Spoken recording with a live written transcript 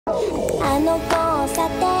あの交差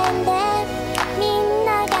点でみん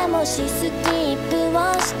ながもしスキップを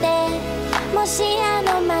してもしあ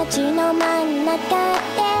の街の真ん中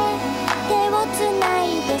で手をつない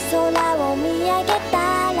で空を見上げた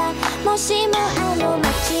らもしもあの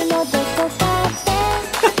街のどこかで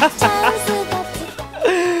チャンスがつか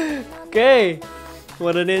Okay,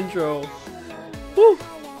 what an intro. Woo!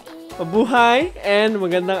 Mabuhay and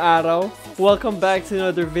magandang araw. Welcome back to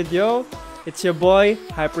another video. It's your boy,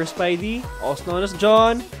 Hyper Spidey, also known as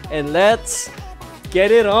John, and let's get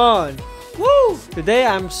it on! Woo! Today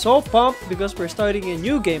I'm so pumped because we're starting a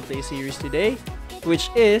new gameplay series today, which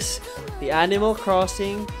is the Animal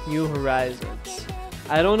Crossing New Horizons.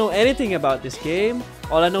 I don't know anything about this game.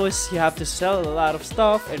 All I know is you have to sell a lot of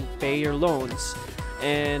stuff and pay your loans.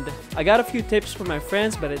 And I got a few tips from my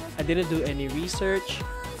friends, but I didn't do any research.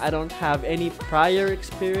 I don't have any prior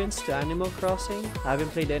experience to Animal Crossing. I haven't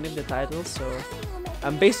played any of the titles, so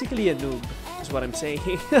I'm basically a noob, is what I'm saying.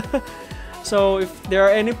 So if there are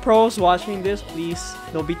any pros watching this, please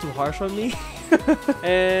don't be too harsh on me.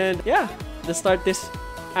 And yeah, let's start this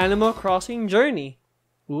Animal Crossing journey.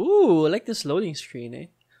 Ooh, I like this loading screen, eh?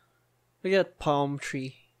 Look at that palm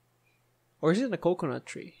tree. Or is it a coconut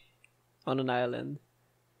tree? On an island.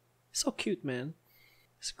 So cute, man.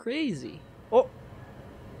 It's crazy. Oh!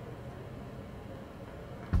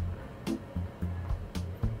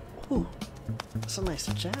 Ooh, some nice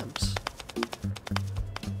jams.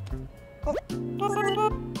 Oh.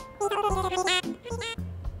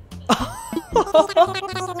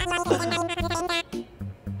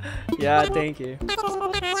 Yeah, thank you.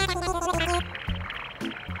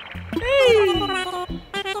 Hey!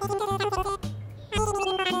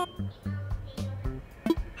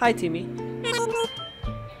 Hi, Timmy.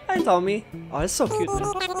 Hi, Tommy. Oh, it's so cute,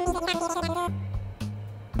 man.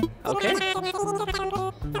 Okay.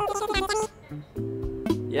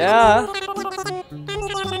 Yeah.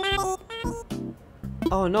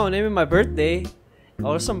 Oh no, naming my birthday.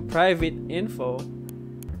 Or some private info.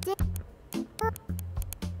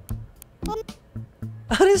 Oh,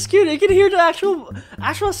 that's cute. You can hear the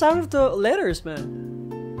actual sound of the letters,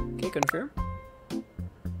 man. Okay, confirm.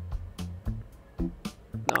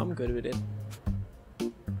 No, I'm good with it.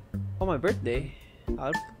 Oh, my birthday.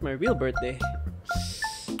 I'll put my real birthday.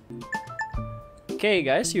 Okay,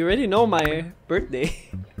 guys, you already know my birthday.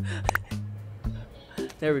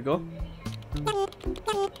 There we go.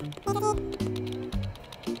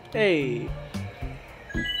 Hey.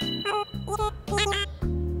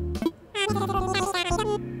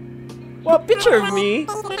 What picture of me?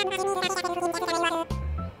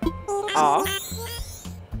 Aw.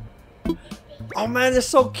 Oh man, they're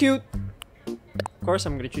so cute. Of course,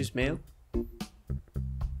 I'm gonna choose male.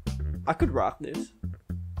 I could rock this.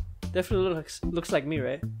 Definitely looks like me,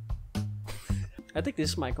 right? I think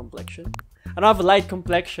this is my complexion. I don't have a light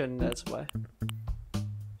complexion, that's why.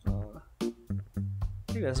 I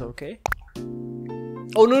think that's okay.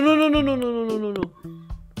 Oh no no no no no no no no no no!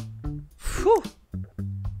 Whew!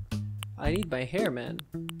 I need my hair, man.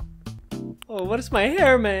 Oh, what is my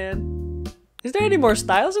hair, man? Is there any more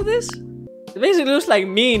styles of this? It basically looks like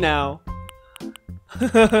me now.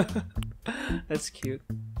 That's cute.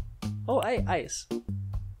 Oh, ice.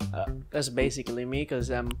 That's basically me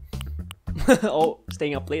because I'm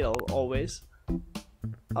staying up late always.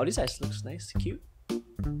 Oh, this eyes looks nice, cute.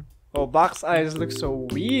 Oh, box eyes look so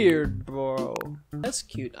weird, bro. That's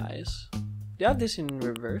cute eyes. Do you have this in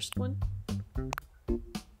reversed one?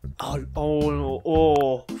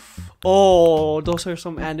 Oh, those are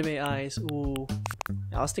some anime eyes. Ooh,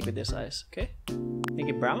 I'll stick with this eyes. Okay, make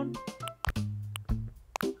it brown.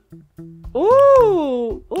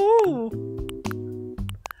 Ooh.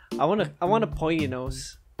 I want a pointy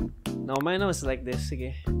nose. No, my nose is like this.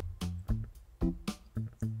 Okay.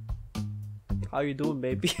 How you doing,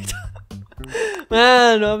 baby?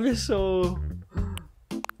 Man, I'm just so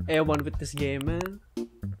A1 with this game, man.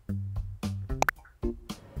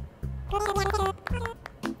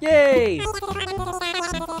 Yay!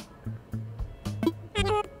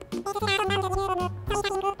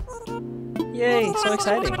 Yay, so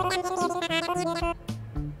exciting.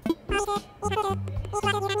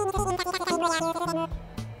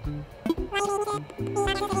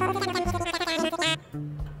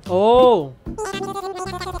 Oh!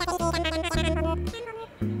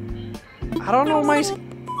 I don't know my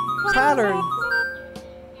pattern.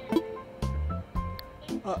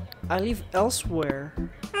 I live elsewhere.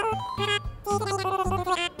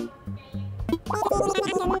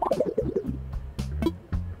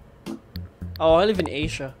 Oh, I live in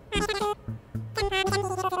Asia.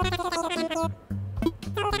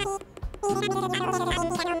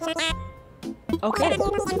 Okay.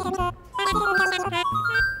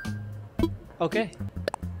 Okay.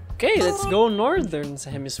 Okay, let's go northern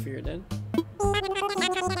hemisphere then.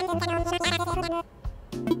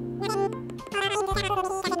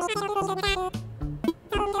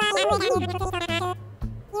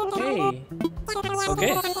 Okay.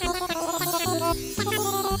 Okay.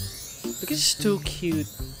 Look at these two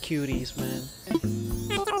cuties, man.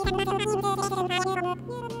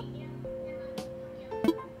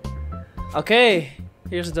 Okay,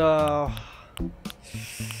 here's the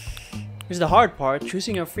hard part,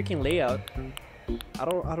 choosing a freaking layout. I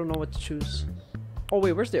don't know what to choose. Oh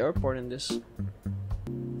wait, where's the airport in this?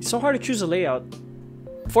 It's so hard to choose a layout.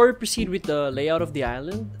 Before we proceed with the layout of the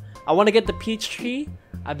island, I want to get the peach tree.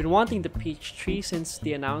 I've been wanting the peach tree since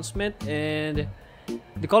the announcement, and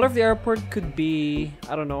the color of the airport could be,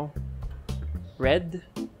 I don't know, red.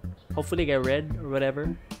 Hopefully get red or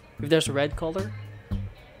whatever, if there's a red color.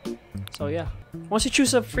 So yeah, once you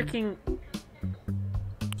choose a freaking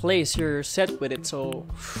place, you're set with it. So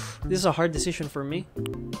this is a hard decision for me.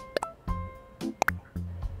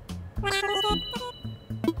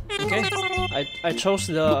 Okay, I chose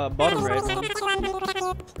the bottom right one.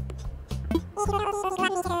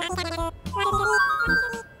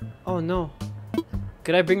 Oh no,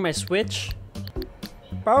 could I bring my Switch?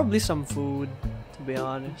 Probably some food, to be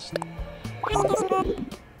honest.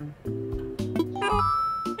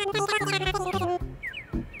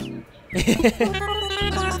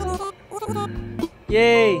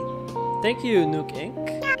 Yay! Thank you, NOOB Inc.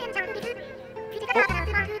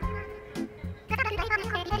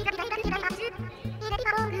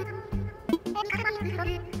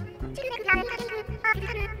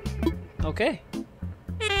 Oh. Okay.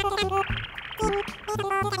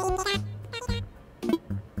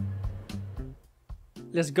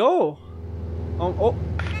 Let's go. Oh,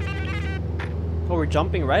 we're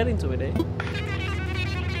jumping right into it, eh?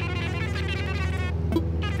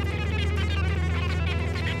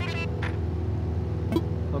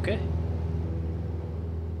 Okay.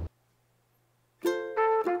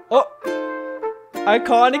 Oh!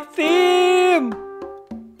 Iconic theme!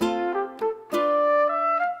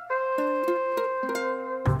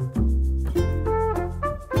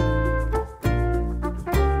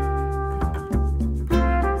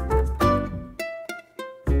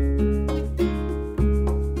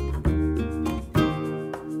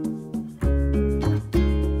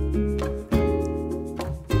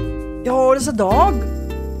 Yo, there's a dog!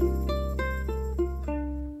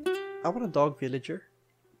 I want a dog villager.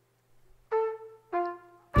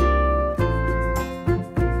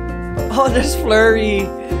 Oh, there's Flurry!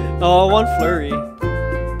 Oh, I want Flurry.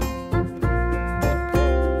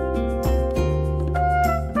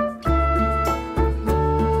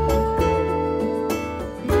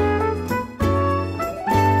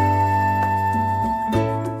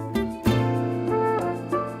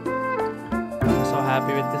 I'm so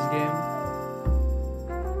happy with this game.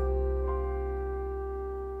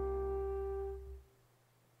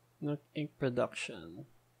 NOOB Inc. production.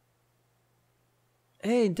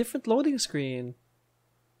 Hey, different loading screen.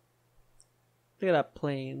 Look at that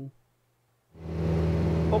plane.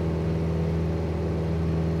 Oh.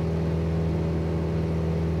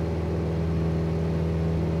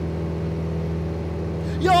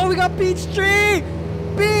 Yo, we got Peach Tree!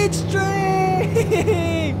 Peach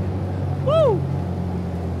Tree! Woo!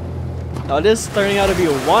 Now this is turning out to be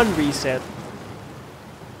a 1 reset.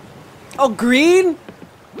 Oh, green?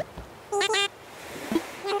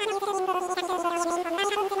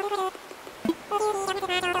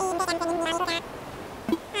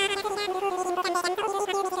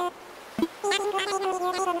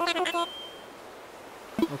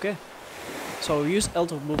 Okay, so use L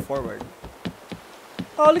to move forward.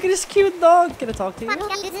 Oh, look at this cute dog! Can I talk to you?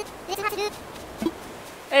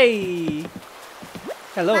 Hey!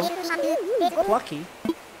 Hello. Plucky.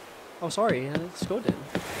 Oh, sorry. Let's go then.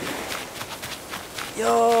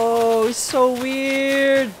 Yo, it's so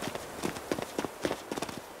weird!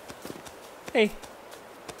 Hey.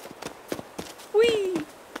 Whee!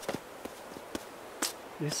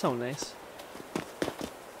 This is so nice.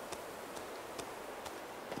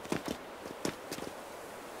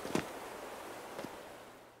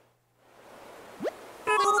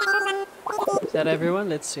 Is that everyone?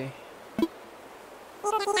 Let's see.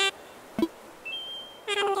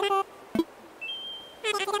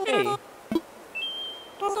 Hey.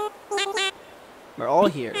 We're all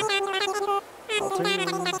here.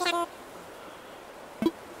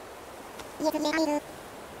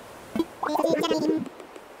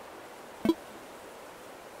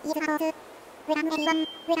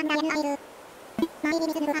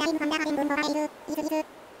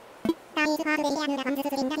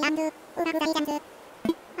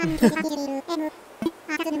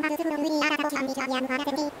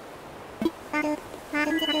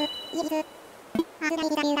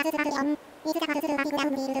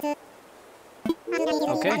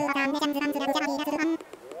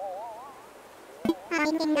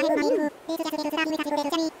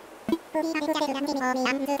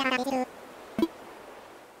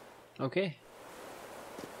 Okay.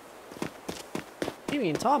 Timmy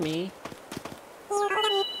and Tommy.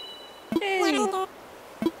 Hey.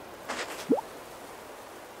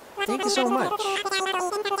 Thank you so much.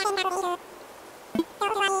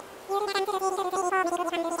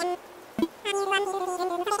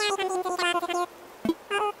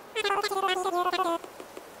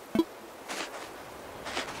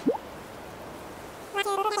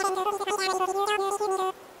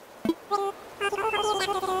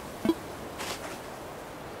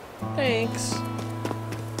 Thanks.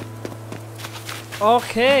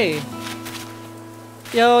 Okay.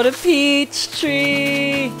 Yo, the peach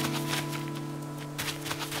tree.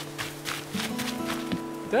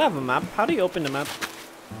 Do I have a map? How do you open the map?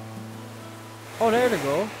 Oh, there we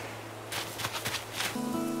go.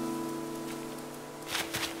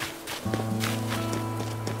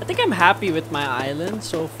 I think I'm happy with my island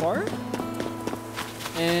so far.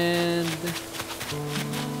 And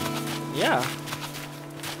yeah.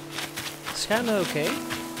 It's kind of okay,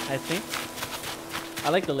 I think. I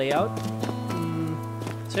like the layout.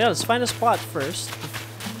 So yeah, let's find a spot first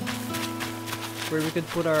where we could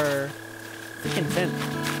put our freaking tent.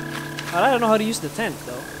 I don't know how to use the tent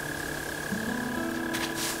though.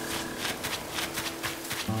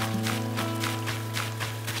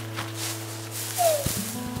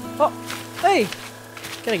 Oh, hey!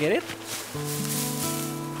 Can I get it?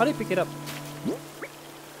 How do you pick it up?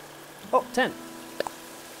 Oh, tent.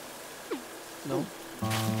 No.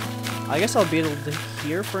 I guess I'll build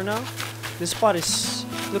here for now. This spot is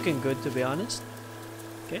looking good, to be honest.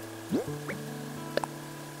 Okay.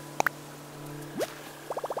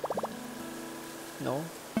 No.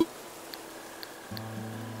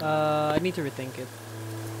 I need to rethink it.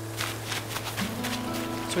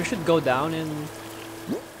 So we should go down and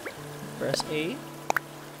press A.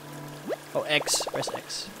 Oh, X. Press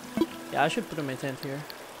X. Yeah, I should put my tent here.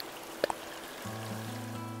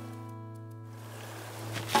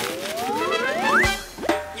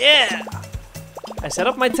 Yeah! I set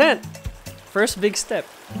up my tent. First big step.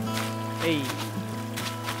 Hey.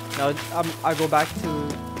 Now I'll go back to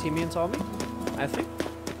Timmy and Tommy, I think.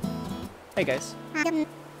 Hey guys.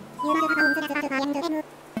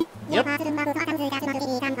 Yep.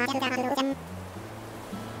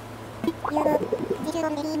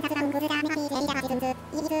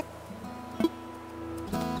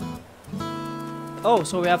 Oh,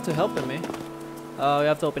 so we have to help him, eh? We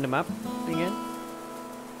have to open the map again.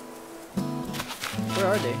 Where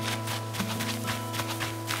are they?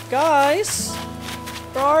 Guys!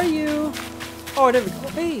 Where are you? Oh, there we go.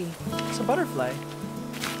 Hey! It's a butterfly.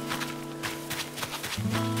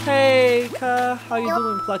 Hey, Ka! How you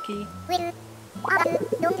doing, Plucky?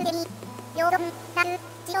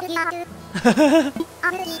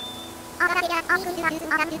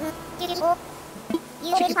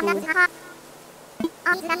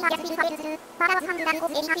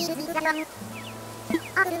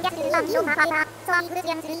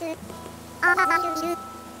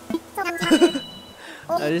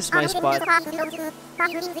 That is my spot.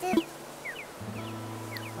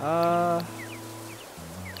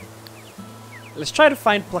 Let's try to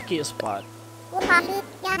find Plucky a spot.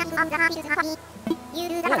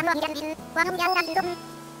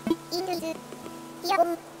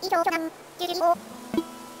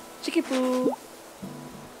 Chicky poo.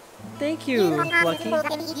 Thank you, Plucky.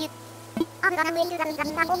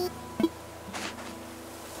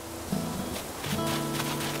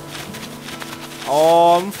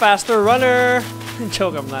 Oh, I'm a faster runner.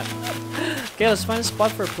 Joke, I'm not. Okay, let's find a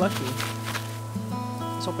spot for Plucky.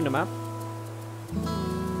 Let's open the map.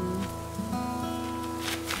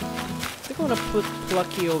 I think I want to put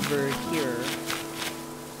Plucky over here.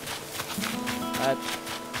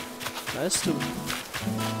 That's too.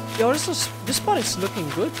 Yo, this spot is looking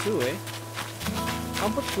good too, eh? I'll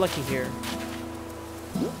put Plucky here.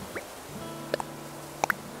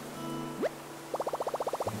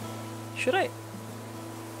 Should I?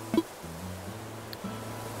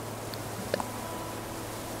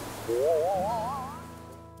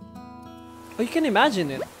 Oh, you can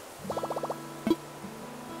imagine it.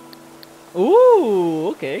 Ooh,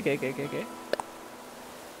 okay.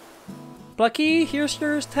 Plucky, here's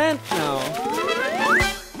your tent now.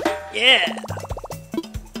 Yeah.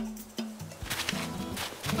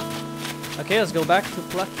 Okay, let's go back to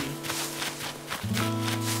Plucky.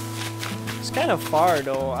 It's kind of far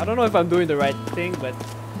though. I don't know if I'm doing the right thing, but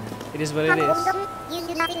it is what it is.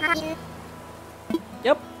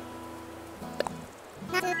 Yep.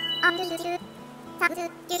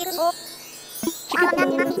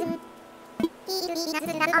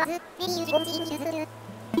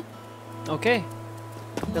 Okay.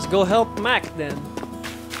 Let's go help Mac then.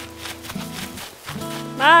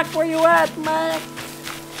 Mac, where you at, Mac?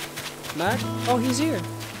 Mac? Oh, he's here.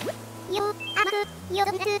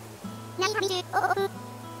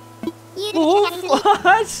 Oh,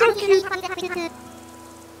 what? So cute.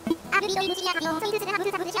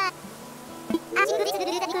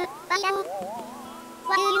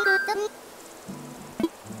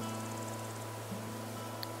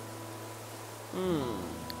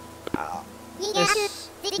 Yes.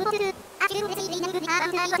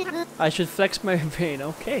 I should flex my brain,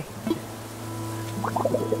 okay.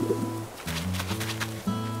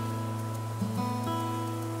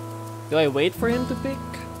 Do I wait for him to pick?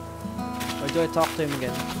 Or do I talk to him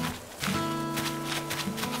again?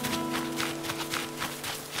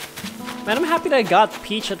 Man, I'm happy that I got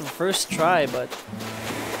Peach at the first try, but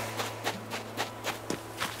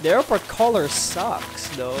the airport color sucks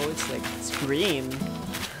though. It's like, it's green.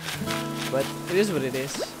 But it is what it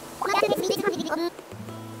is.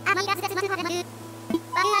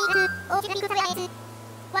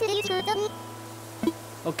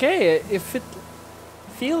 Okay, if it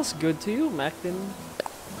feels good to you, Mac, then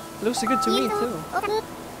it looks good to me too.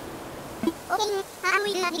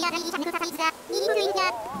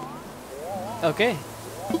 Okay.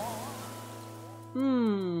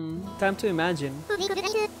 Time to imagine.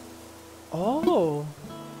 Oh.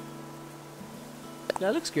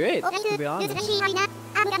 That looks great, to be honest.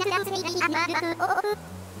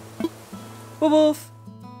 Woof.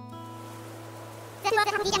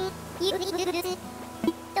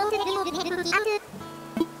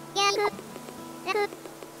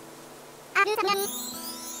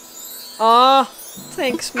 Ah,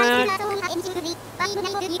 thanks, Mac.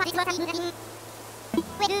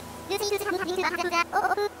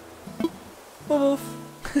 Woof.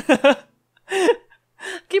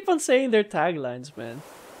 Keep on saying their taglines, man.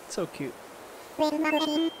 It's so cute.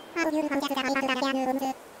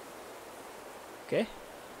 Okay.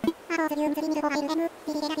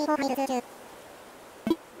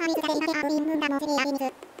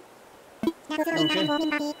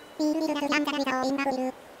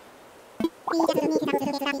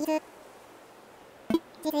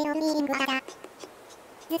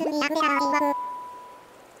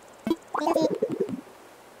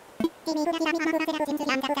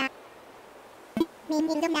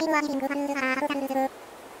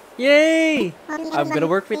 Yay! I'm gonna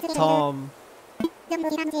work with Tom.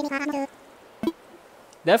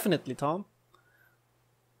 Definitely, Tom.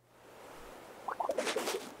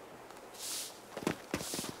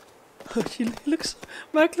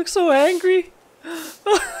 Mac looks so angry.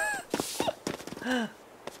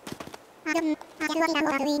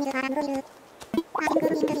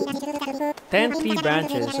 10 tree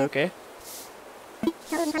branches, okay.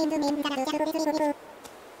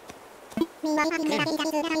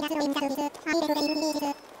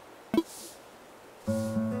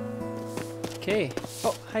 Okay.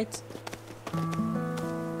 Oh, hi.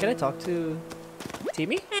 Can I talk to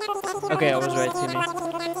Timmy? Okay, I was right, Timmy.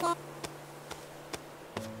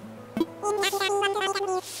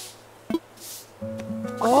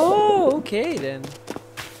 Oh, okay then.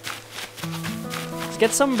 Let's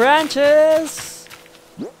get some branches.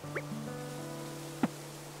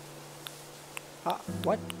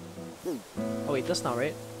 What? Oh wait, that's not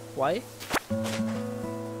right. Why?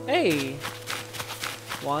 Hey!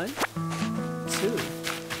 1, 2.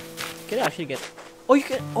 Can I actually get... Oh, you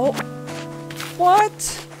can... Oh!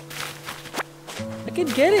 What? I can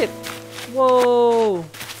get it! Whoa!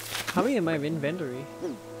 How many in my inventory?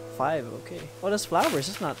 5, okay. Oh, that's flowers.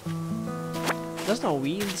 That's not... That's not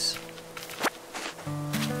weeds.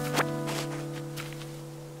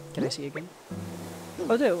 Can I see again?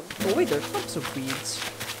 Oh, there. Oh, wait, there are clumps of weeds.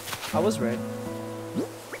 I was right.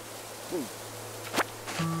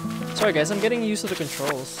 Sorry guys, I'm getting used to the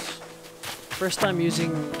controls. First time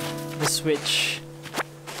using the Switch.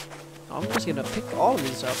 I'm just gonna pick all of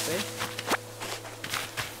these up, eh?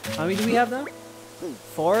 How many do we have now?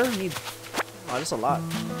 4? Need... Oh, that's a lot.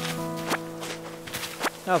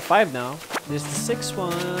 I have 5 now. There's the 6th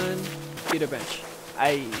one. Computer bench.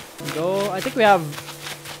 I think we have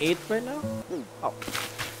 8 right now? Oh.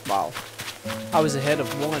 Wow. I was ahead of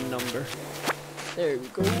 1 number. There we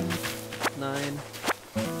go. 9.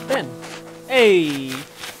 10. Hey!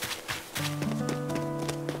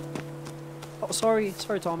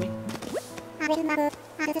 sorry, Tommy.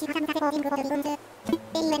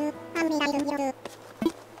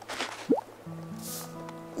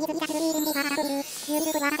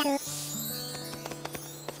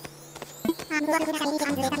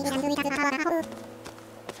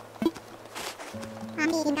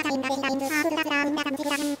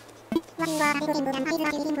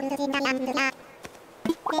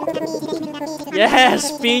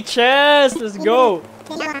 Yes, peaches! Let's go!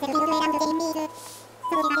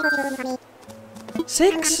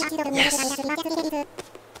 6? Yes!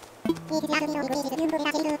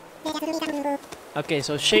 Okay,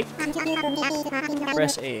 so shake.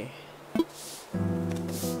 Press A.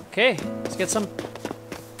 Okay, let's get some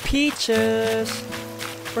peaches.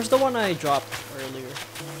 Where's the one I dropped earlier?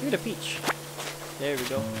 Give me the peach. There we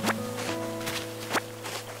go.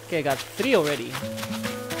 Okay, I got 3 already.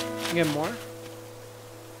 Get more.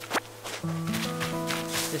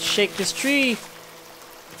 Let's shake this tree.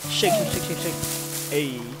 Shake, shake, shake, shake, shake.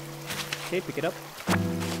 Hey. Okay, pick it up.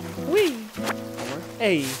 Whee! One more.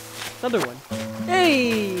 Hey. Another one.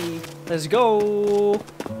 Hey! Let's go!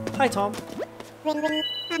 Hi, Tom.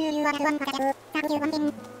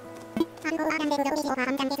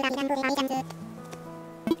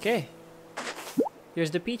 Okay.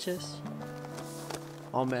 Here's the peaches.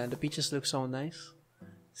 Oh man, the peaches look so nice.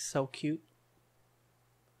 So cute.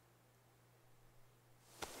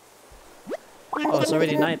 Oh, it's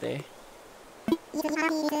already night, eh?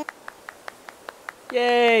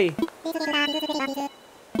 Yay!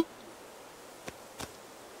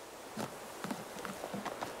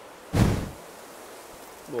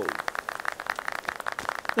 Whoa.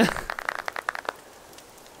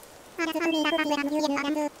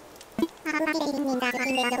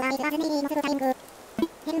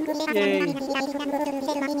 Yay.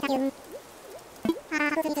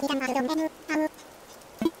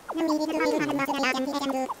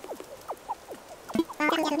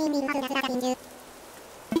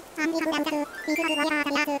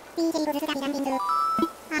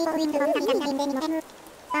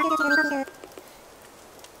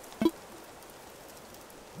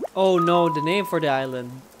 Oh no, the name for the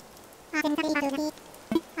island.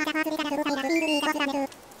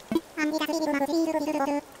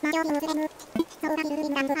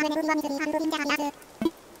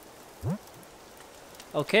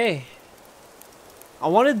 Okay. I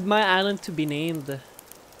wanted my island to be named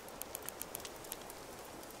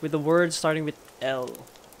with the word starting with L.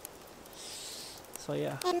 So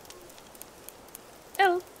yeah.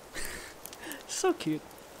 L. So cute.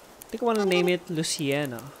 I think I want to name it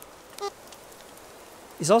Luciana.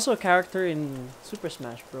 He's also a character in Super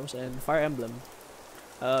Smash Bros. And Fire Emblem.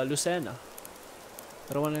 Lucena.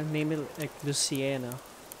 But I want to name it like Luciana.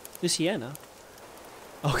 Luciana?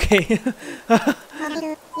 Okay.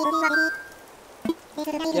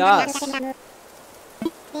 Yes.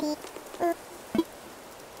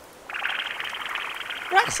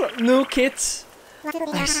 Raxa! No kits!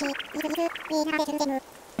 Nice.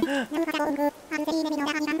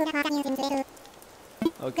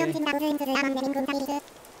 Okay.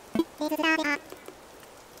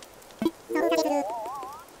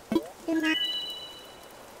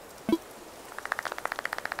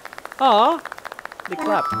 Aw, they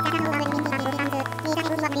clap.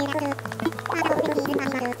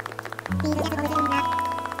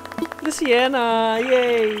 Luciana,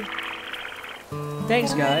 yay!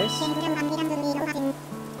 Thanks, guys.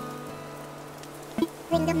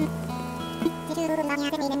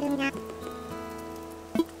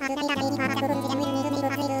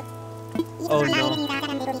 Oh no.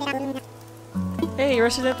 Hey,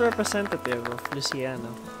 resident representative of Luciana.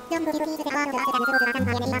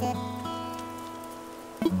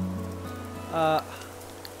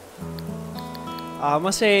 I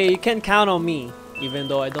must say you can count on me, even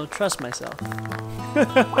though I don't trust myself.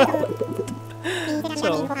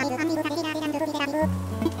 So.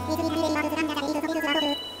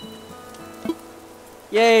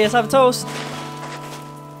 Yay, let's have toast!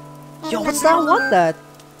 Yo, what's that? I want that!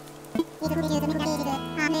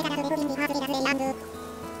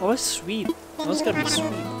 Oh, it's sweet. Oh, it's gonna be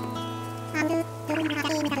sweet.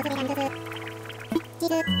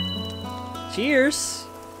 Cheers!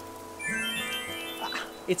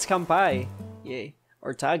 It's kampai. Yay.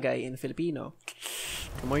 Or tagay in Filipino.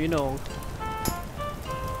 The more you know.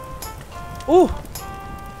 Oh!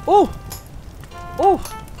 Oh! Oh!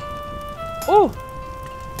 Oh!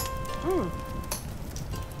 Mm.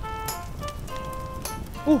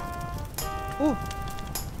 Oh! Oh!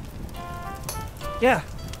 Yeah!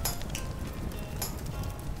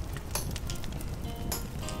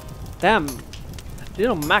 Damn! You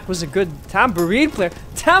know, Mac was a good tambourine player.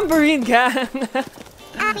 Tambourine Gang!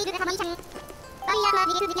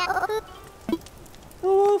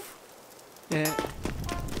 Woof! Yeah.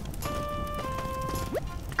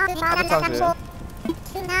 I'm gonna talk to him.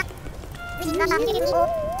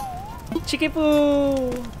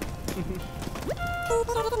 Chikipoo!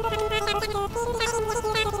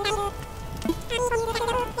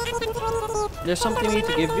 There's something I need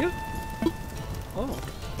to give you? Oh.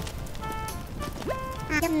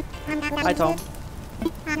 Hi, Tom.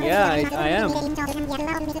 Yeah, I am.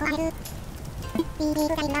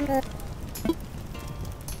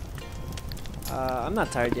 I'm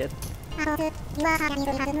not tired yet.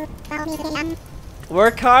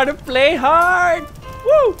 Work hard and play hard!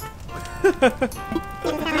 Woo!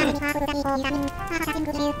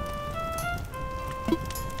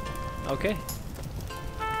 Okay.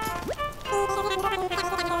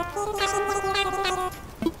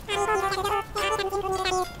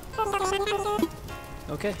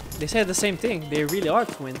 Okay, they said the same thing. They really are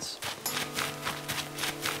twins.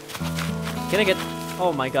 Can I get...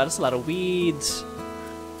 Oh my god, that's a lot of weeds.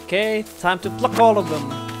 Okay, time to pluck all of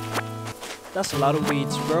them. That's a lot of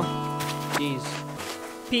weeds, bro. Jeez.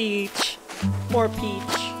 Peach. More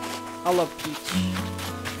peach. I love peach.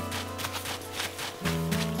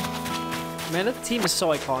 Man, that team is so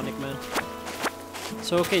iconic, man.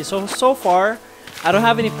 So, okay, so far, I don't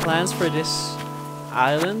have any plans for this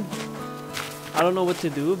island. I don't know what to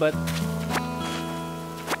do, but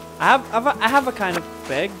I have a kind of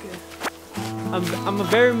peg. I'm a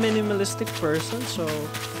very minimalistic person, so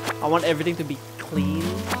I want everything to be clean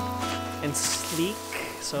and sleek.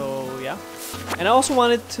 So yeah, and I also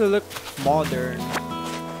want it to look modern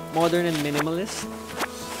and minimalist.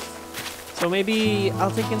 So maybe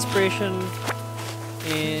I'll take inspiration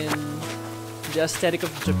in the aesthetic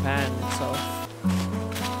of Japan itself.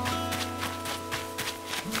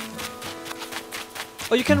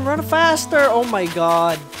 Oh, you can run faster! Oh my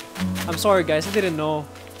god. I'm sorry guys, I didn't know.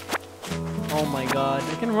 Oh my god,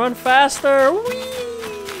 I can run faster! Whee!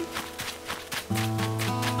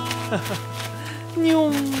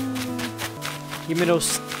 Give me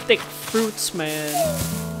those thick fruits, man.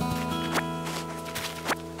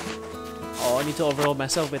 Oh, I need to overload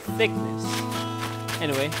myself with thickness.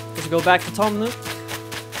 Anyway, let's go back to Tom Nook.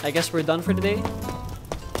 I guess we're done for the day.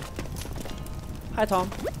 Hi,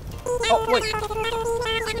 Tom. Oh, wait.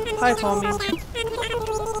 Hi, Tommy.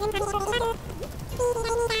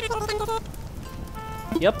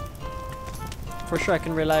 Yep. For sure, I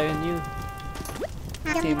can rely on you,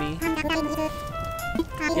 Timmy.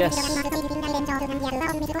 Yes.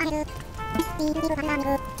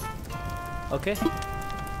 Okay.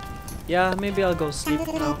 Yeah, maybe I'll go sleep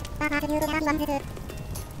now.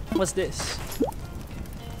 What's this?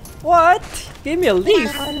 What? Gave me a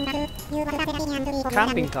leaf.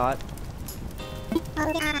 Camping cot.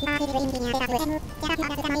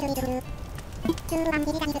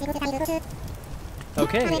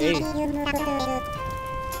 Okay, hey.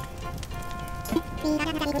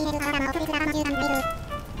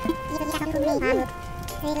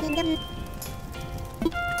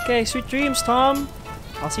 Okay, sweet dreams, Tom.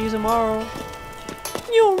 I'll see you tomorrow.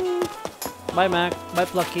 Bye, Mac. Bye,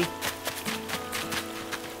 Plucky.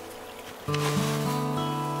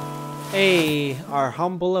 Hey, our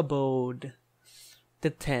humble abode. The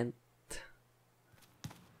tent.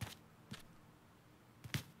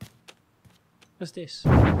 What's this?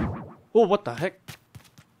 Oh, what the heck?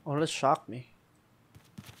 Oh, that shocked me.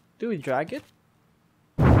 Do we drag it?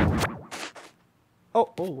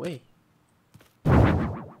 Oh, wait.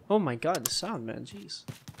 Oh my god, the sound, man. Jeez.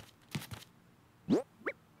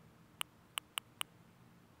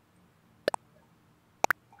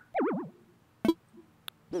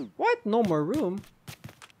 What? No more room?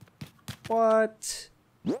 What?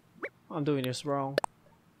 I'm doing this wrong.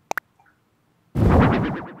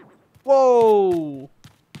 Whoa!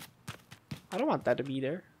 I don't want that to be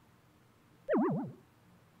there.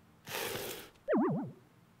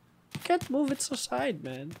 Can't move it aside,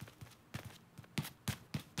 man.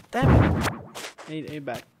 Damn it. I need A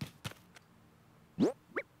back.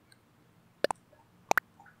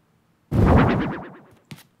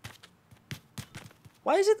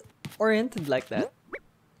 Why is it oriented like that?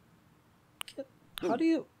 How do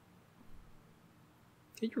you...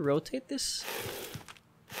 Can you rotate this?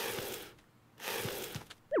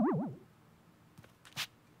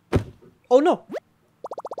 Oh no!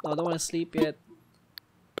 No, I don't want to sleep yet.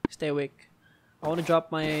 Stay awake. I want to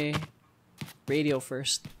drop my radio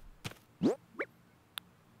first.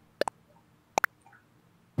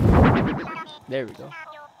 There we go.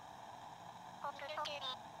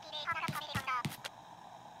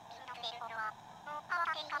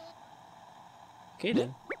 Okay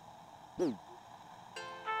then.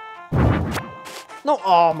 No,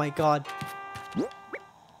 oh my god.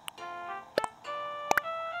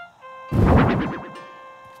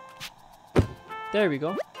 There we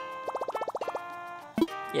go.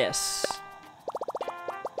 Yes.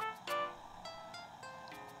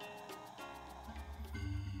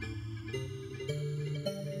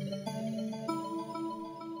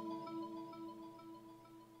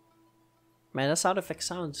 Man, that sound effect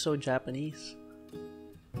sounds so Japanese.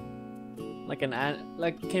 Like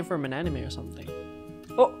like it came from an anime or something.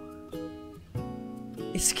 Oh!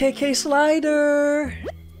 It's KK Slider!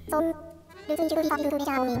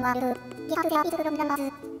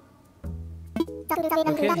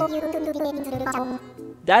 Okay.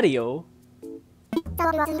 Daddy-o?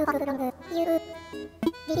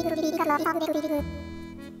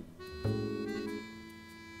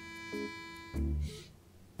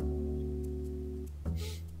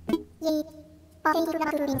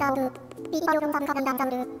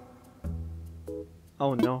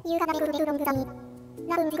 Oh no.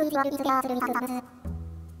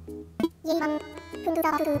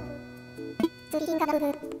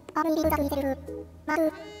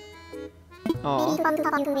 Oh.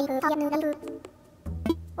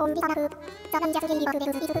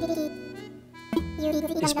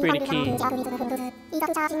 He's pretty keen.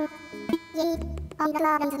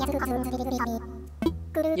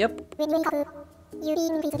 Yep.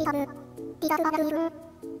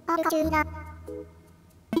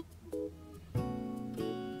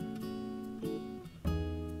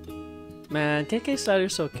 Man, KK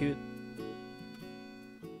Slider's so cute.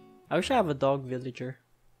 I wish I have a dog villager.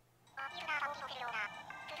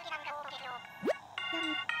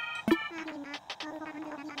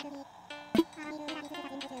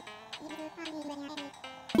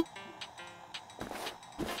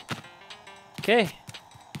 Okay,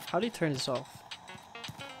 how do you turn this off?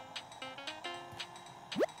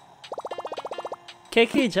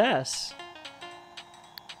 KK Jazz.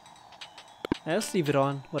 Let's leave it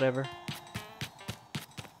on, whatever.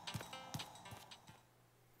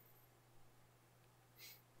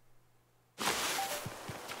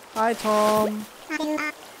 Hi, Tom.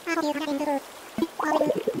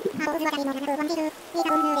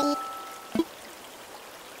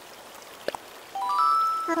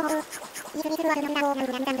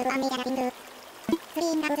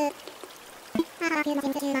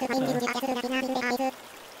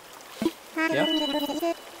 Yep.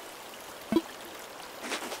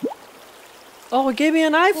 Oh, it gave me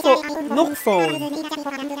an iPhone. Nook phone.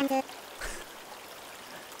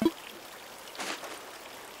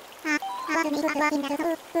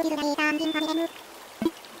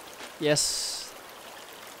 Yes.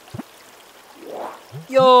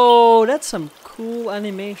 Yo, that's some cool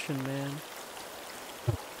animation, man.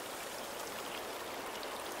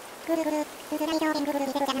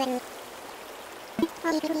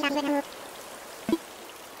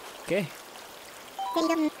 Okay.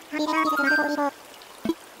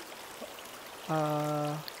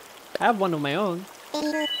 I have one of my own.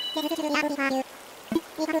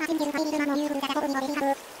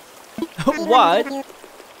 What?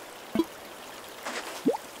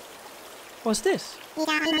 What's this?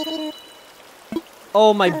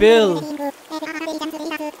 Oh, my bill.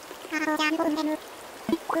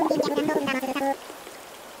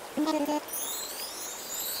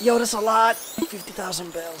 Yo, that's a lot.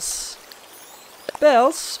 50,000 bells.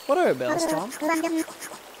 Bells? What are bells, Tom?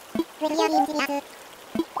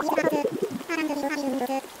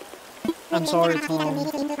 I'm sorry, Tom.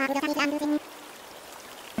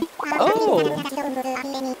 Oh!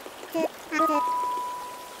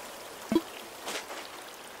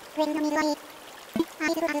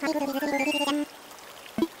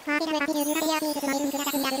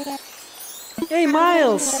 Hey,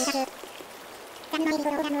 Miles!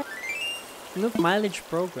 Nook mileage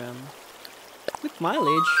program. Nook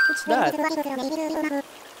mileage? What's that?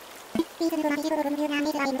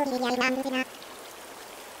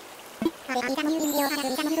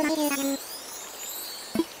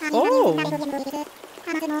 Oh!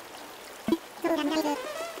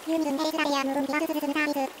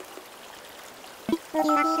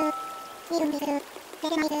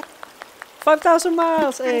 $5,000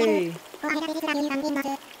 miles, hey!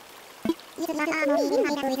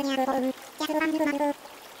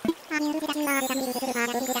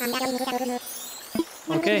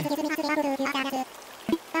 Okay.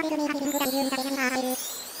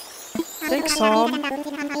 Thanks, Tom.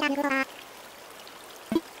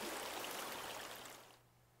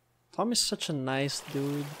 Tom is such a nice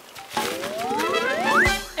dude.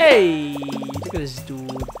 Hey! Look at this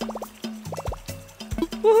dude.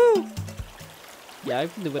 Woohoo! Yeah, I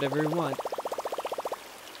can do whatever you want.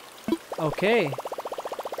 Okay.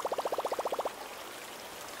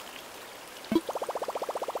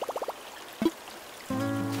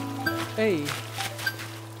 Hey.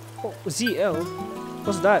 Oh, ZL?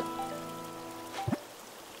 What's that?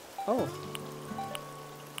 Oh.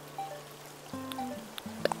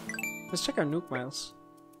 Let's check our NOOB miles.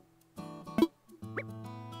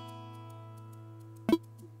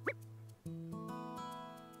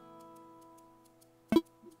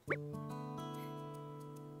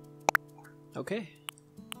 Okay.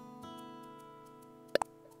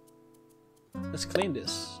 Let's claim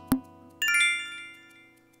this.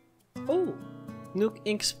 Oh! Nook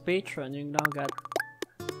Inc.'s patron, you now got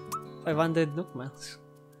 500 NOOB miles.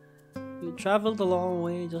 You traveled a long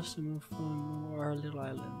way just to move from our little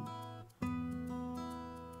island.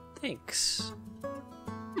 Thanks.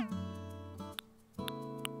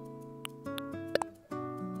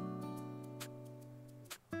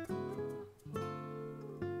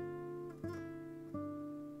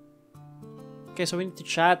 Okay, so we need to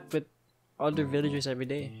chat with other villagers every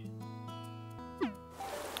day.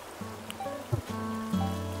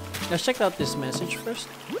 Let's check out this message first.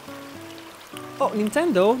 Oh,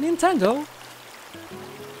 Nintendo! Nintendo!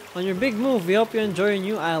 On your big move, we hope you enjoy your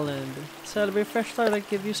new island. Celebrate fresh start and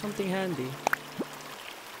give you something handy.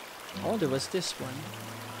 Oh, there was this one.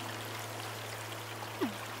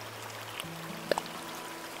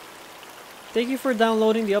 Thank you for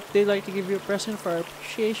downloading the update. I'd like to give you a present for our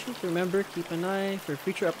appreciation. Remember, keep an eye for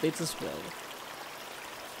future updates as well.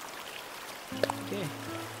 Okay.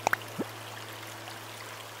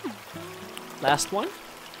 Last one.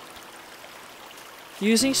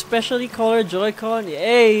 Using specially colored Joy-Con.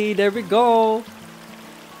 Hey, there we go.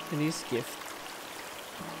 And this gift.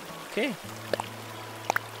 Okay.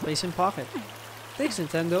 Place in pocket. Thanks,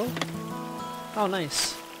 Nintendo. Oh,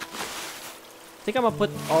 nice. I think I'm gonna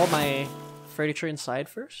put all my furniture inside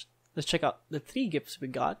first. Let's check out the 3 gifts we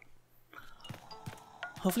got.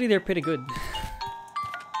 Hopefully they're pretty good.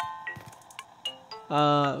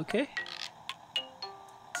 Okay.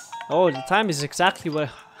 Oh, the time is exactly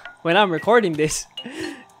when I'm recording this.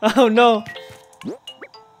 Oh no.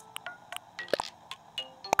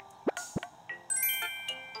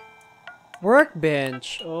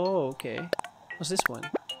 Workbench. Oh, okay. What's this one?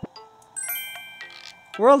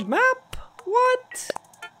 World map? What?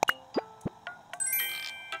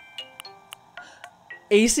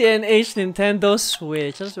 ACNH Nintendo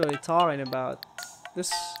Switch. That's what we're talking about.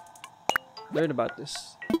 This. Learn about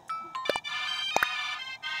this.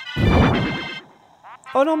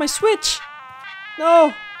 Oh no, my Switch!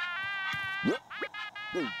 No!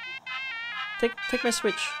 Take my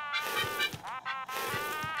Switch.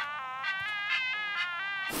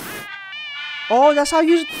 Oh, that's how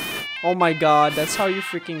you... Oh my god, that's how you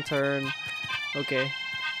freaking turn. Okay,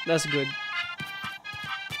 that's good.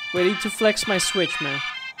 Ready to flex my Switch, man.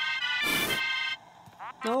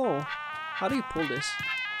 No. How do you pull this?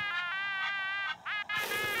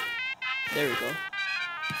 There we go.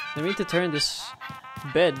 I need to turn this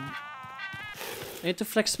bed. I need to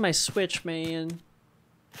flex my Switch, man.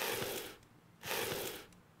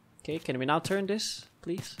 Okay, can we now turn this,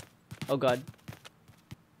 please? Oh god.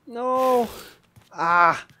 No!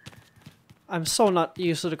 Ah! I'm so not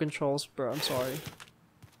used to the controls, bro. I'm sorry.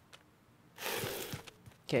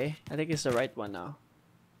 Okay, I think it's the right one now.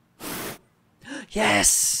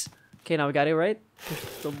 Yes! Okay, now we got it right. Push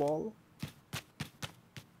the ball.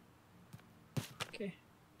 Okay.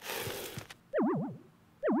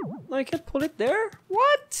 No, I can't pull it there?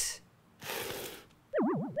 What?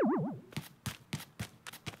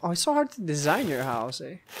 Oh, it's so hard to design your house,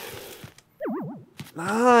 eh?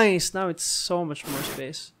 Nice! Now it's so much more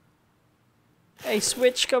space. Hey,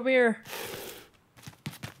 Switch, come here!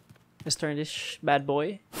 Let's turn this bad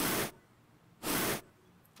boy.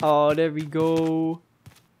 Oh, there we go.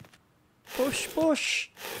 Push, push!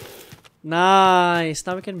 Nice!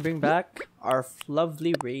 Now we can bring back our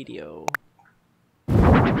lovely radio.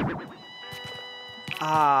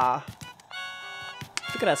 Ah!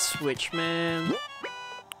 Look at that Switch, man.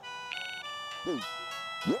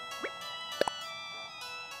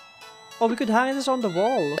 Oh, we could hang this on the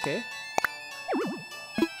wall, okay.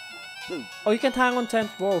 Oh, you can't hang on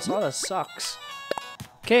 10th walls. Oh, that sucks.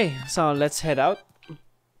 Okay, so let's head out.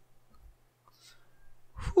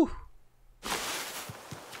 Whew.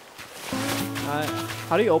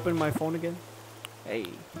 How do you open my phone again? Hey.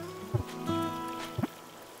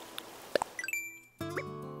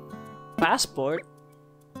 Passport?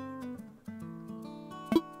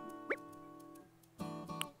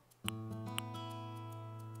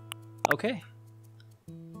 Okay.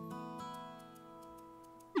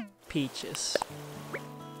 Peaches.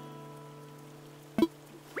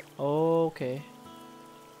 Okay.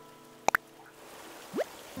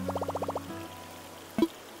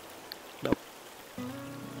 Nope.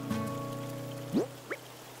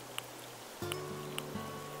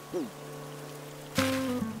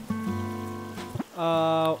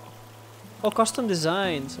 Oh, custom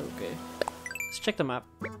designs. Okay. Let's check the map.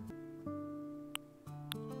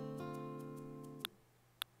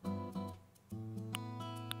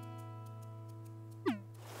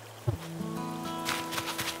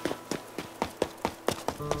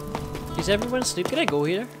 Is everyone asleep? Can I go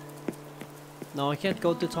here? No, I can't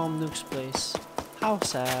go to Tom Nook's place. How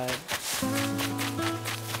sad.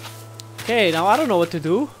 Okay, now I don't know what to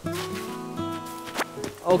do.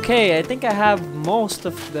 Okay, I think I have most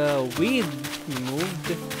of the weed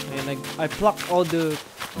removed. And I plucked all the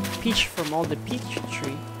peach from all the peach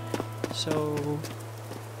tree. So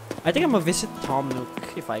I think I'm gonna visit Tom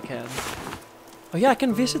Nook if I can. Oh yeah, I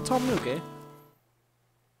can visit Tom Nook, eh?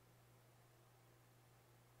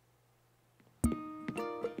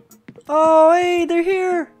 Oh, hey, they're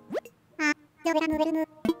here!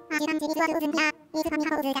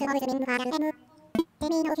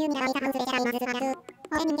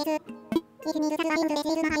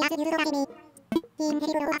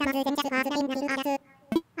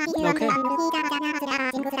 Okay.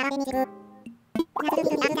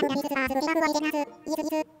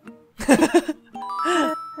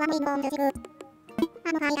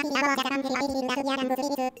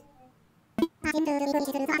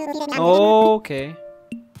 Okay.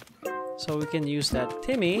 So we can use that.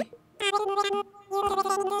 Timmy?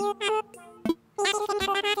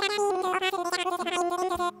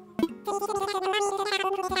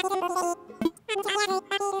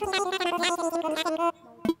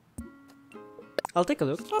 I'll take a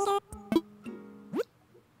look.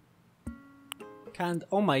 Can't.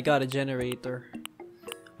 Oh my god, a generator.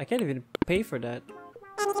 I can't even pay for that.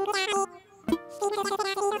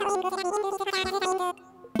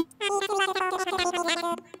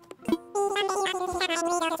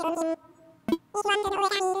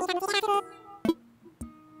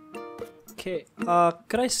 Okay,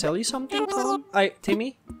 could I sell you something, Tom?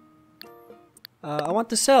 Timmy? I want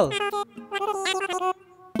to sell.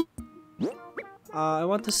 I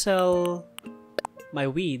want to sell my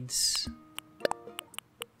weeds.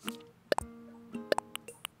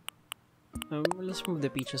 Let's remove the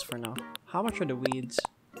peaches for now. How much are the weeds?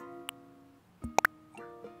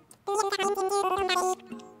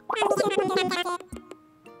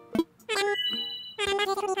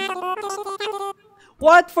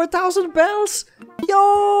 What? 4,000 bells?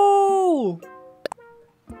 Yo!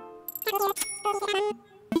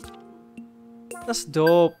 That's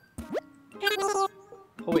dope.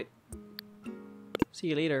 Oh wait. See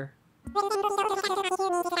you later.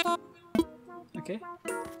 Okay.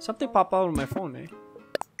 Something popped out on my phone, eh?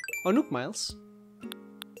 Oh, Nook Miles.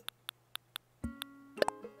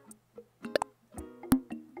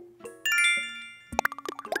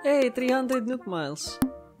 Hey, 300 Nook Miles.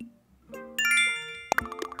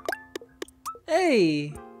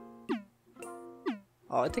 Hey!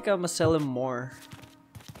 Oh, I think I'm gonna sell him more.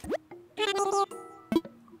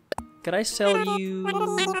 Could I sell you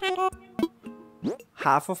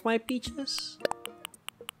half of my peaches?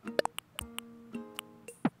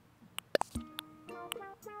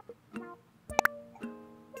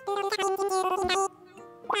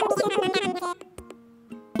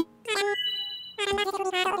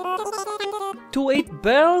 Two 8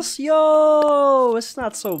 bells? Yo! It's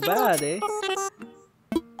not so bad, eh?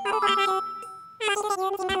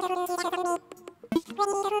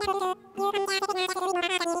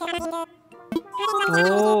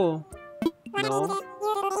 Oh. No.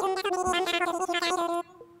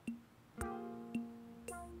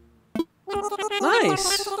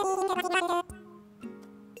 Nice!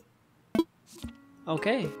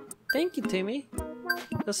 Okay. Thank you, Timmy.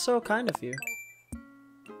 That's so kind of you.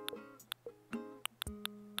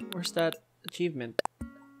 Where's that achievement?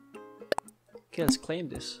 Okay, let's claim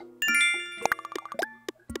this.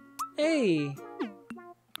 Hey!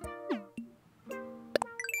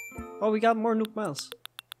 Oh, we got more Nook Miles.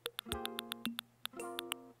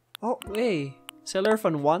 Oh, hey! Seller of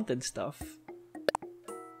unwanted stuff.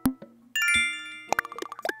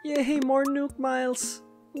 Yay, more Nook Miles!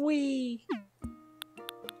 Wee!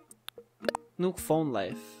 Nook phone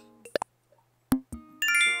life.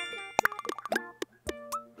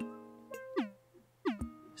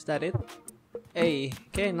 Is that it? Hey,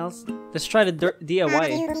 okay, now let's try the DIY.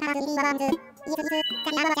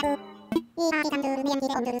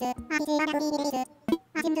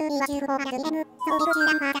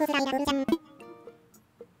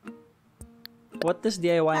 What does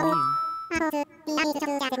DIY mean?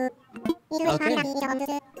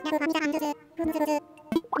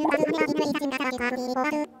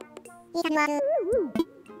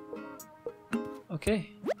 Okay.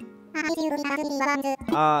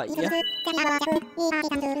 Yeah.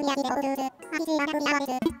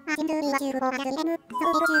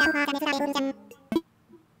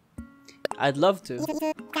 I'd love to. That's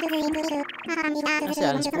the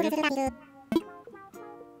answer.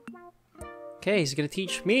 Okay, he's gonna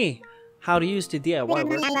teach me how to use the DIY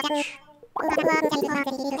workbench.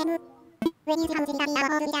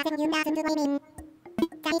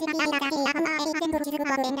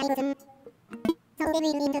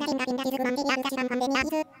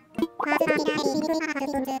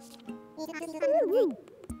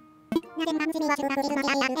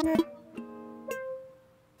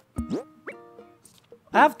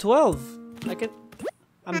 I have 12.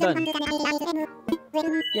 I'm done.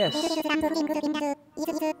 Yes.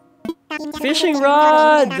 Fishing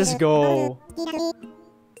rod! Let's go.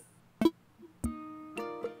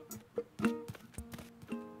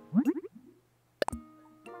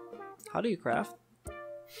 How do you craft?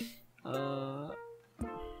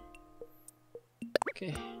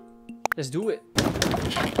 Okay. Let's do it.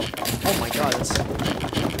 Oh my god,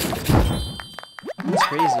 that's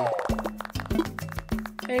crazy.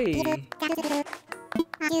 Hey.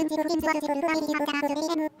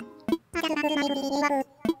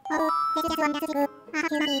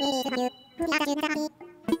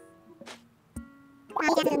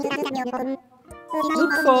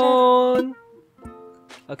 Look phone.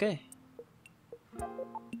 Okay.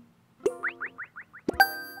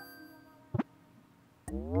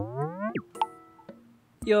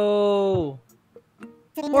 Yo.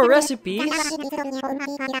 More recipes.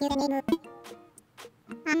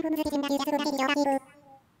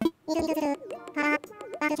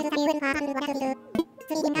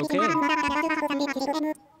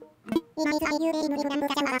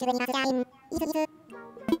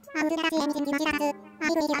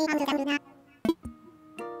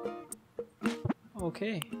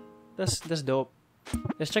 Okay. That's dope.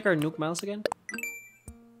 Let's check our NOOB miles again.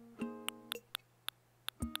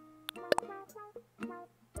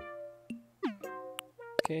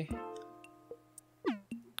 Okay.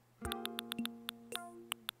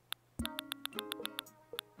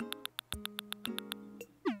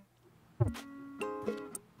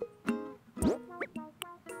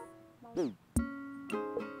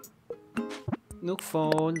 Nook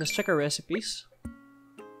phone. Let's check our recipes.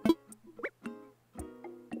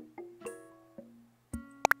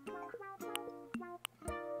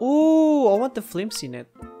 Ooh, I want the flimsy net.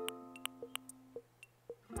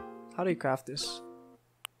 How do you craft this?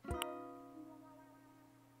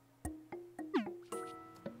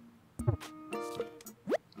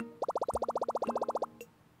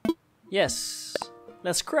 Yes,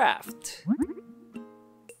 let's craft.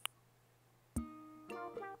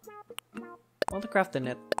 I want to craft the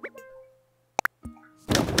net.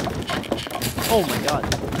 Oh my god.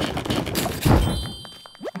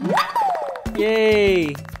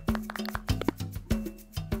 Yay!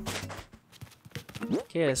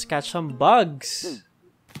 Okay, let's catch some bugs.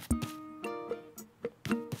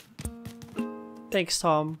 Thanks,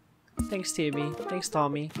 Tom. Thanks, Timmy. Thanks,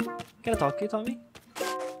 Tommy. Can I talk to you, Tommy?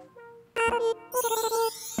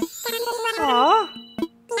 Aww.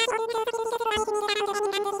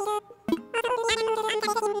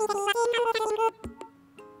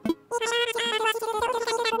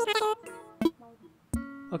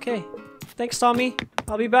 Okay. Thanks, Tommy.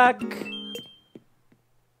 I'll be back.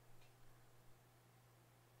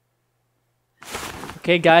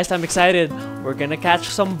 Okay, guys, I'm excited. We're gonna catch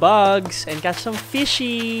some bugs and catch some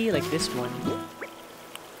fishy, like this one.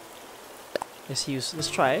 Let's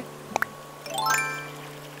try it.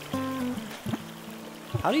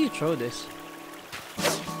 How do you throw this?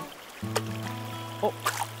 Oh,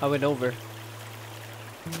 I went over.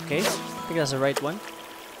 Okay, I think that's the right one.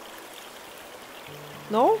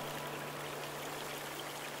 No?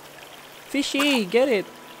 Fishy, get it.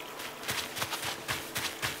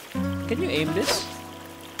 Can you aim this?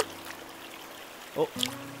 Oh.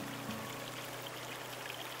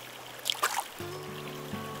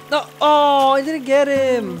 No! Oh, I didn't get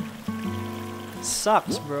him!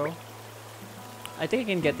 Sucks, bro. I think I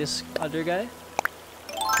can get this other guy.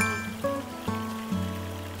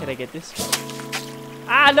 Can I get this?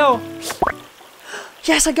 Ah, no!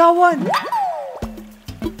 Yes, I got one!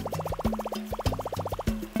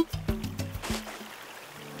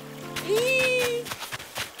 Eee!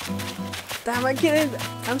 Damn, I can't.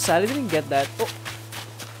 I'm sad I didn't get that. Oh.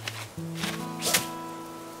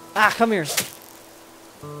 Ah, come here.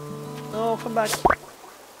 No, come back.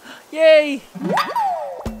 Yay!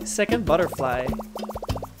 Second butterfly.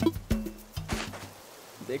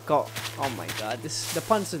 They call. Oh my god, this the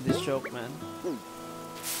puns of this joke, man.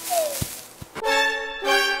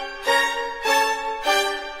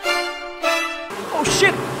 Oh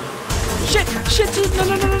shit! Shit! Shit! Shit! No!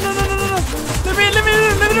 No! No! No! No! No! No! Let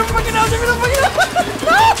me fucking out! Let me fucking out!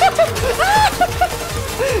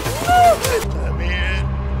 No! Let me in!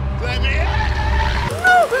 Let me in!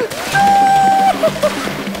 No!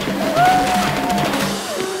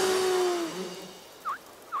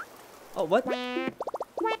 Oh, what?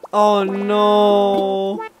 Oh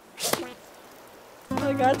no!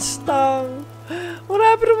 I got stung! What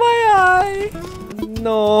happened to my eye?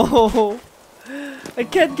 No! I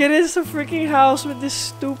can't get into the freaking house with this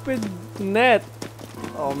stupid net.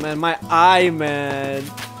 Oh man, my eye, man.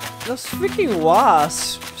 Those freaking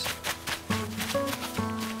wasps.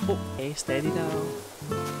 Oh, hey, steady now.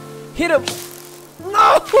 Hit him!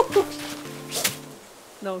 No!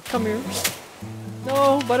 No, come here.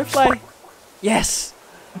 No, butterfly. Yes!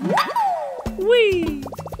 Whee!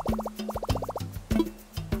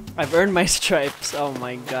 I've earned my stripes. Oh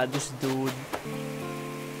my god, this dude.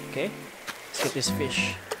 Okay, let's get this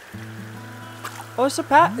fish. Oh, it's a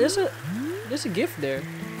there's a gift there.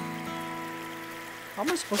 How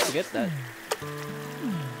am I supposed to get that?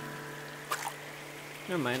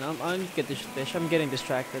 Never mind, I'll get this fish. I'm getting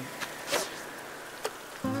distracted.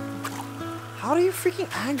 How do you freaking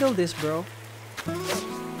angle this, bro?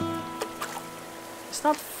 It's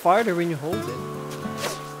not farther when you hold it.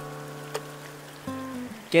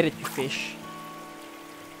 Get it, you fish.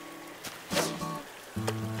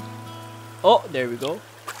 Oh, there we go.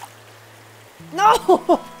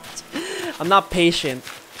 No! I'm not patient.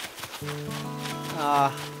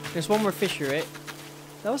 There's one more fish here, right?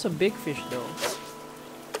 That was a big fish, though.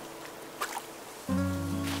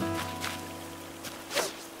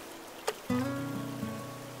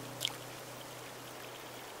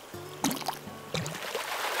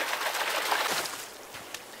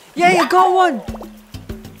 Yeah, you got one!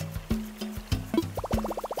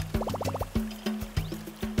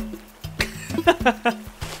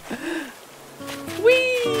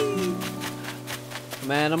 Whee!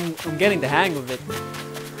 Man, I'm getting the hang of it.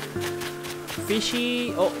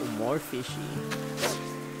 Fishy. Oh, more fishy.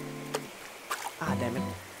 Ah, damn it.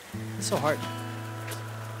 It's so hard.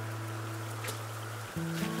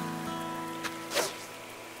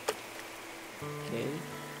 Okay.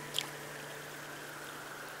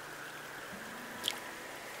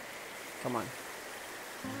 Come on.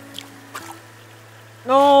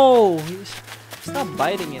 No! Stop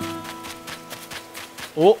biting it.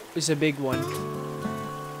 Oh, it's a big one.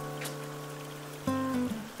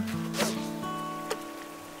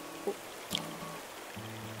 Oh.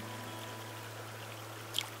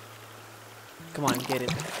 Come on, get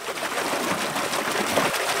it.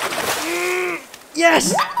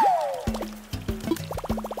 Yes!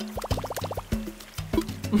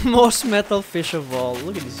 Most metal fish of all.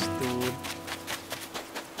 Look at this dude.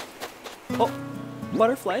 Oh,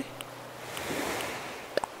 butterfly.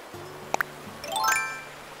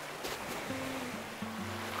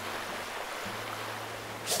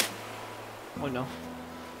 Oh no.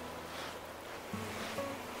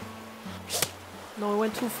 No, I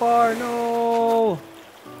went too far. No.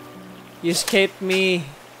 You escaped me.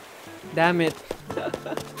 Damn it.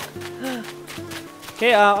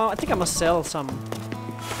 Okay, I think I must sell some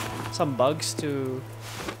bugs to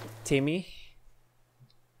Timmy.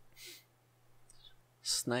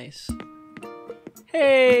 It's nice.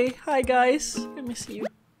 Hey, hi guys. Let me see you.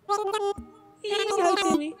 Hey, hi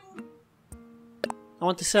Timmy. I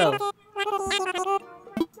want to sell.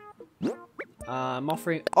 I'm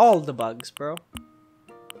offering all the bugs, bro.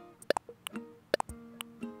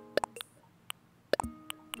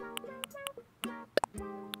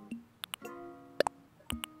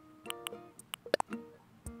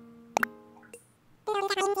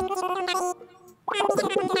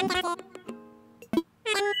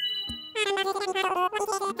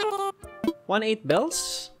 One 8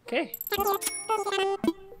 bells? Okay.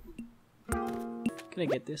 Can I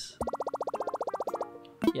get this?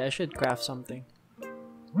 Yeah, I should craft something.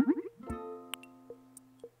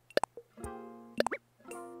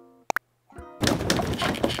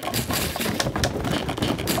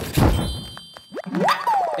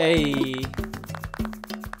 Hey.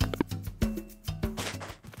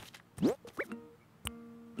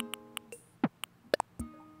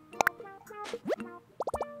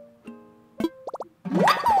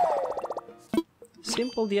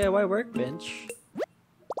 Simple DIY workbench.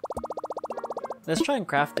 Let's try and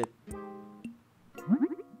craft it.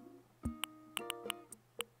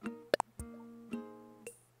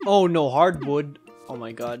 Oh no, hardwood. Oh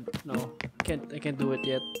my god, no. I can't do it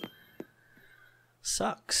yet.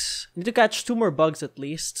 Sucks. I need to catch 2 more bugs at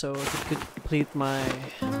least, so I could complete my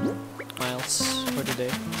miles for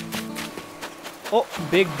today. Oh,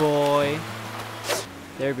 big boy.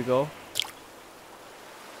 There we go.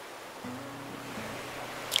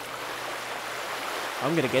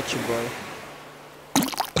 I'm gonna get you, boy.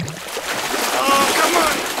 Oh, come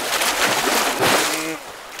on!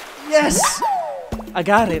 Yes! I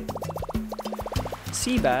got it.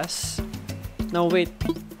 Sea bass. No, wait.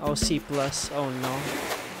 Oh, C plus. Oh no.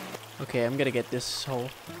 Okay, I'm gonna get this whole.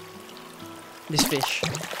 This fish.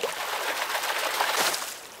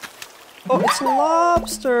 Oh, it's a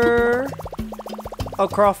lobster! Oh,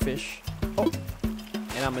 crawfish. Oh.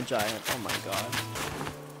 And I'm a giant. Oh my god.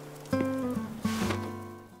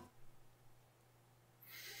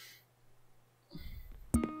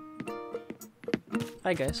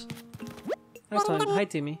 Hi guys. Nice time. Hi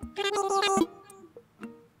Timmy.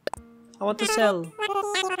 I want to sell.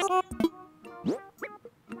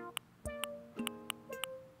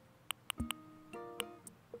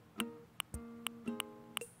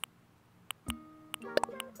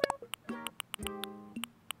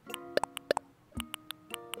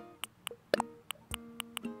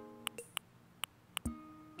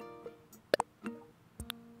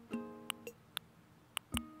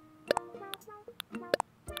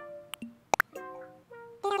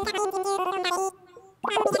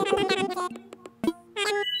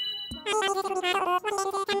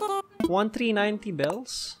 $13.90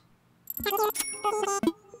 bells.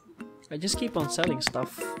 I just keep on selling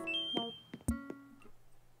stuff.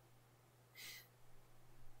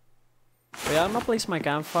 Wait, I'm gonna place my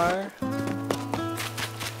campfire.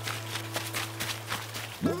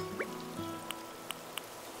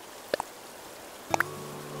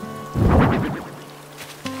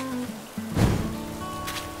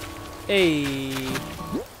 Hey,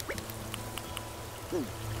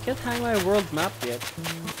 can't hang my world map yet.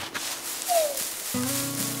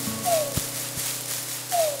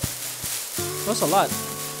 That's a lot.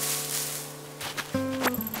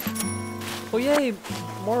 Oh yay,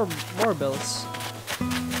 more bells.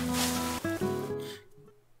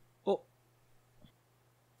 Oh.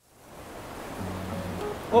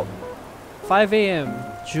 Oh. 5 AM,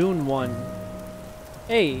 June 1.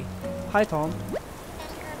 Hey, hi Tom.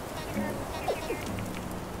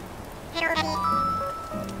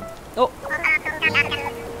 Oh.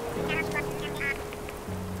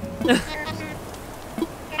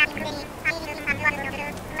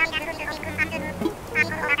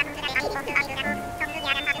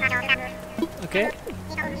 Okay.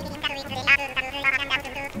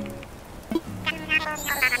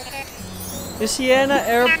 The Siena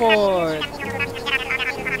Airport.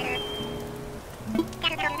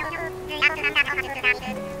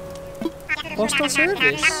 Postal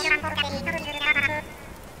Service.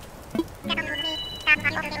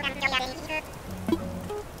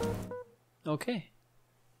 Okay.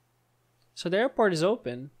 So the airport is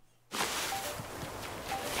open.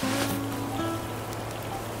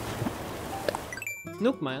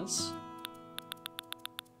 NOOB miles.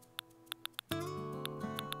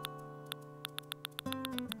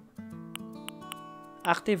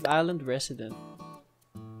 Active island resident.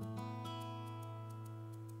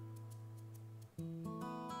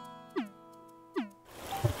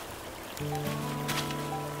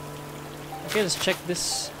 Okay, let's check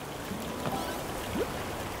this.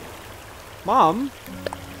 Mom?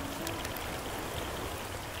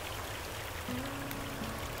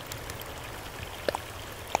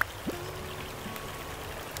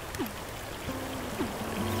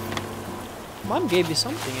 Mom gave you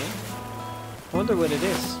something, eh? I wonder what it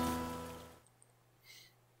is.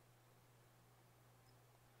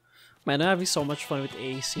 Man, I'm having so much fun with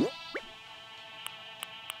AC.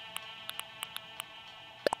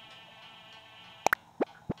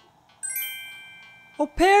 Oh,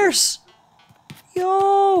 pears!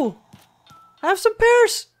 Yo! I have some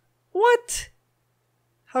pears! What?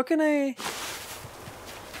 How can I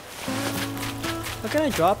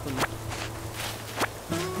drop them?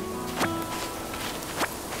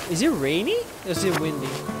 Is it rainy? Or is it windy?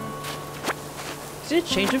 Is it a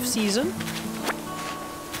change of season?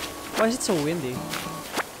 Why is it so windy?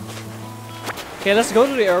 Okay, let's go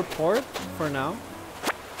to the airport for now.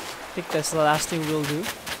 I think that's the last thing we'll do.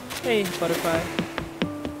 Hey, butterfly.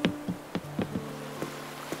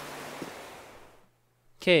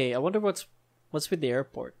 Okay, I wonder what's with the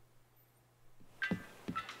airport.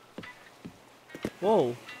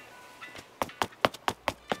 Whoa.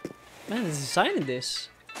 Man, there's a sign in this.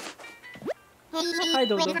 Hi,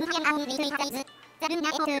 Dodo.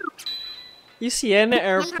 You Siena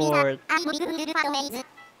Airport.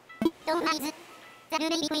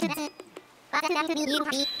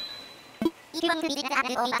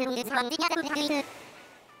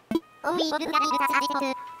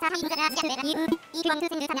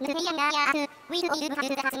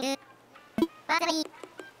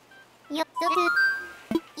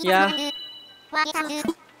 Yeah.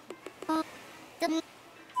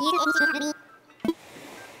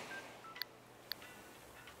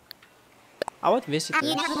 I want visitors.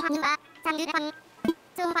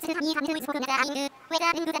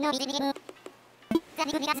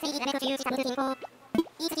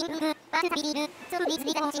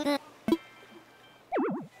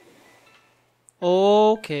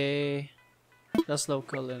 Okay. That's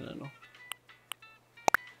local and I know.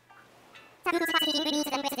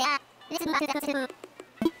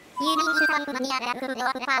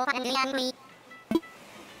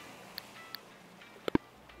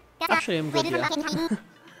 Actually, I'm good, yeah.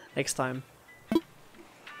 Next time.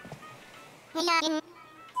 I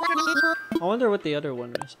wonder what the other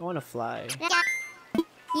one is. I want to fly.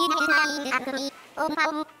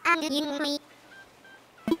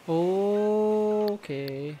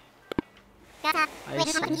 Okay. I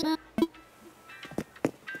see.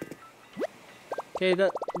 Okay,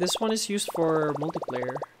 this one is used for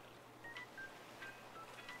multiplayer.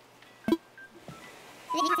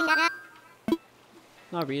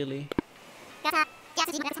 Not really.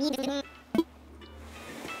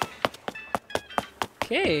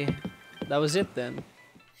 Okay, that was it then.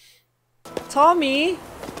 Tommy!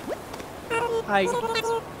 Hi.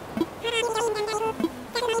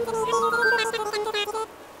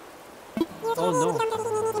 Oh no.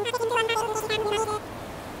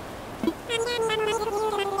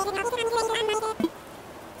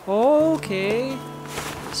 Okay.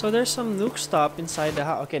 So there's some nuke stop inside the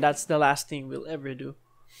house. Okay, that's the last thing we'll ever do.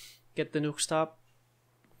 Get the nuke stop.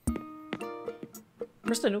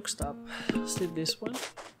 Where's the nuke stop? Is it this one?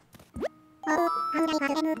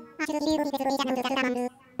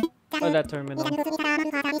 Oh, that terminal.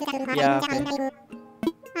 Yeah, okay.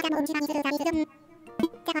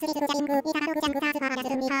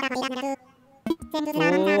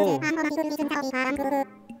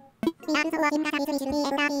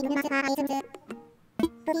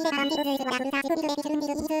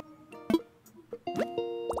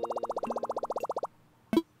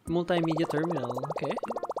 Multimedia terminal, okay.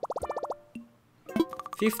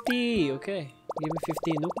 50, okay. Give me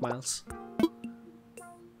 50 nuke miles.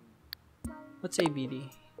 What's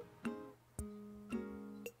ABD?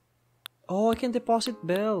 Oh, I can deposit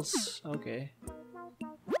bells. Okay.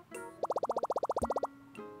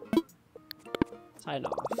 Sign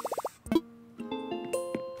off.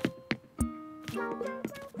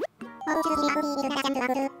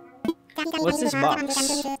 What's this box?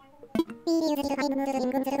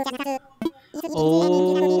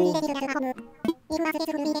 Oh.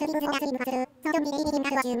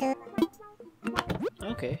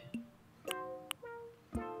 Okay.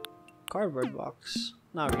 Cardboard box.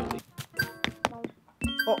 Not really.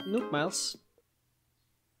 Oh, nuke miles.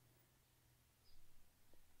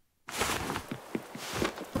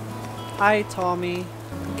 Hi, Tommy.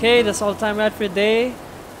 Okay, that's all the time we had for today.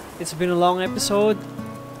 It's been a long episode.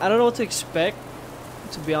 I don't know what to expect,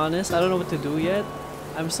 to be honest. I don't know what to do yet.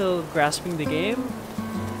 I'm still grasping the game.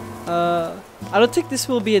 I don't think this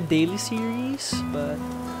will be a daily series, but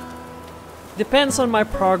depends on my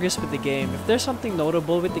progress with the game. If there's something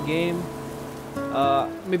notable with the game,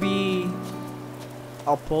 maybe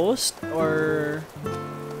I'll post, or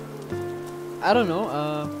I don't know,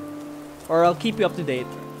 or I'll keep you up to date.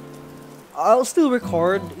 I'll still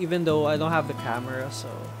record even though I don't have the camera, so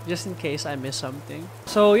just in case I miss something.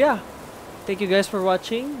 So yeah, thank you guys for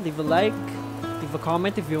watching. Leave a like, leave a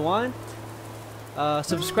comment if you want,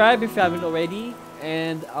 subscribe if you haven't already,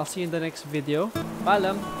 and I'll see you in the next video.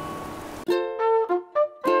 Paalam!